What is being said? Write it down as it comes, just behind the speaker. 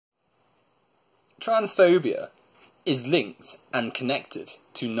transphobia is linked and connected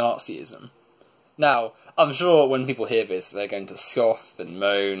to Nazism. Now, I'm sure when people hear this, they're going to scoff and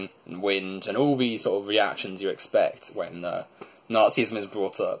moan and whinge and all these sort of reactions you expect when Nazism is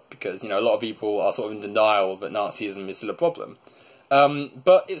brought up, because, you know, a lot of people are sort of in denial that Nazism is still a problem.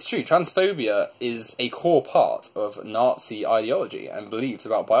 But it's true, transphobia is a core part of Nazi ideology and beliefs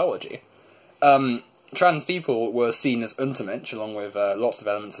about biology. Trans people were seen as Untermensch, along with lots of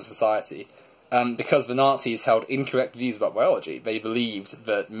elements of society, because the Nazis held incorrect views about biology. They believed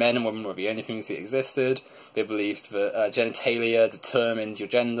that men and women were the only things that existed, they believed that genitalia determined your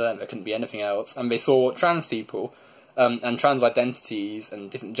gender and there couldn't be anything else, and they saw trans people and trans identities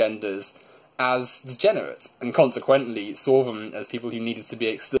and different genders as degenerate, and consequently saw them as people who needed to be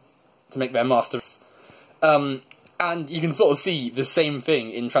exterminated to make their masters. And you can sort of see the same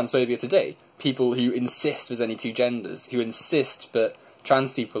thing in transphobia today. People who insist there's only two genders, who insist that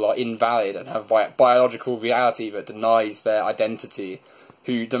trans people are invalid and have biological reality that denies their identity,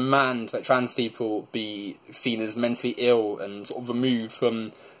 who demand that trans people be seen as mentally ill and sort of removed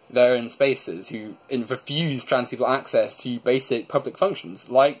from their own spaces, who refuse trans people access to basic public functions,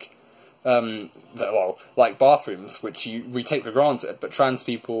 like bathrooms, which we take for granted, but trans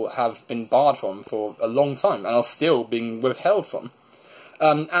people have been barred from for a long time and are still being withheld from.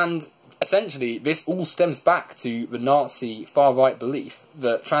 And essentially, this all stems back to the Nazi far-right belief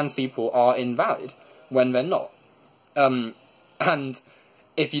that trans people are invalid when they're not. And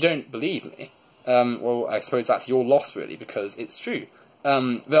if you don't believe me, well, I suppose that's your loss, really, because it's true.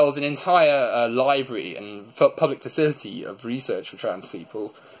 There was an entire library and public facility of research for trans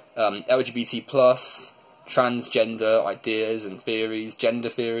people, LGBT+, transgender ideas and theories, gender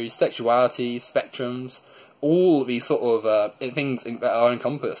theories, sexuality, spectrums, all these sort of things that are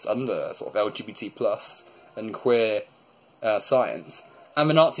encompassed under sort of LGBT+ and queer science.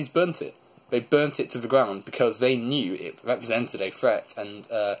 And the Nazis burnt it. They burnt it to the ground because they knew it represented a threat and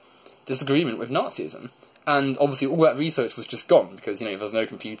disagreement with Nazism. And obviously all that research was just gone because, you know, there was no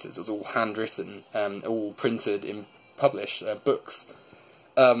computers. It was all handwritten, all printed in published books.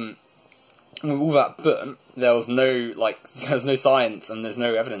 With all that burnt, there was no science and there's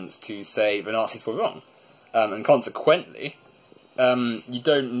no evidence to say the Nazis were wrong. And consequently, you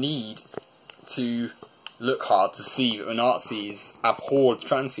don't need to look hard to see that the Nazis abhorred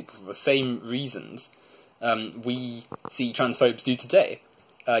trans people for the same reasons we see transphobes do today.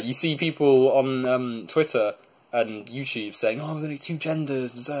 You see people on Twitter and YouTube saying, oh, there's only two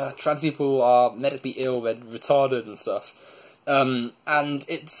genders, trans people are medically ill, they're retarded and stuff. And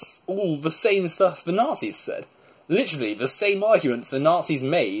it's all the same stuff the Nazis said. Literally, the same arguments the Nazis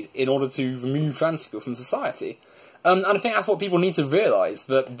made in order to remove trans people from society. And I think that's what people need to realise,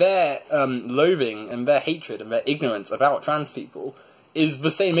 that their loathing and their hatred and their ignorance about trans people is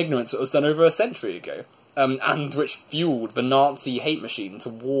the same ignorance that was done over a century ago, and which fuelled the Nazi hate machine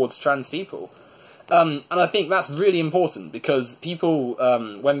towards trans people. And I think that's really important, because people,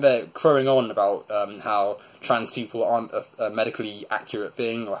 when they're crowing on about how trans people aren't a medically accurate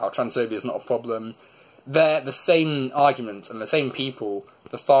thing, or how transphobia is not a problem, they're the same arguments and the same people,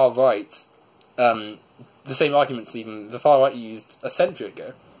 the far right, the same arguments even the far right used a century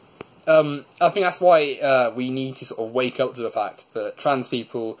ago. I think that's why we need to sort of wake up to the fact that trans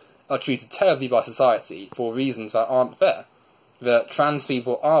people are treated terribly by society for reasons that aren't fair. That trans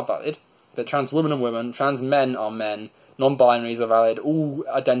people are valid, that trans women are women, trans men are men, non-binaries are valid, all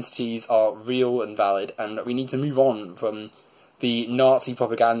identities are real and valid, and that we need to move on from the Nazi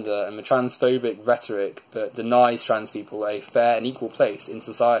propaganda and the transphobic rhetoric that denies trans people a fair and equal place in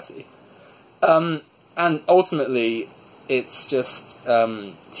society. And ultimately, it's just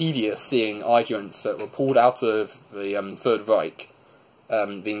tedious seeing arguments that were pulled out of the Third Reich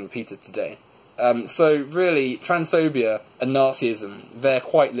being repeated today. So really, transphobia and Nazism, they're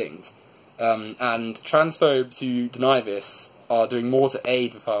quite linked. And transphobes who deny this are doing more to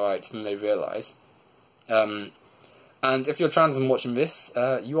aid the far right than they realise. And if you're trans and watching this,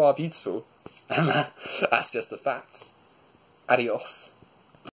 you are beautiful. That's just a fact. Adios.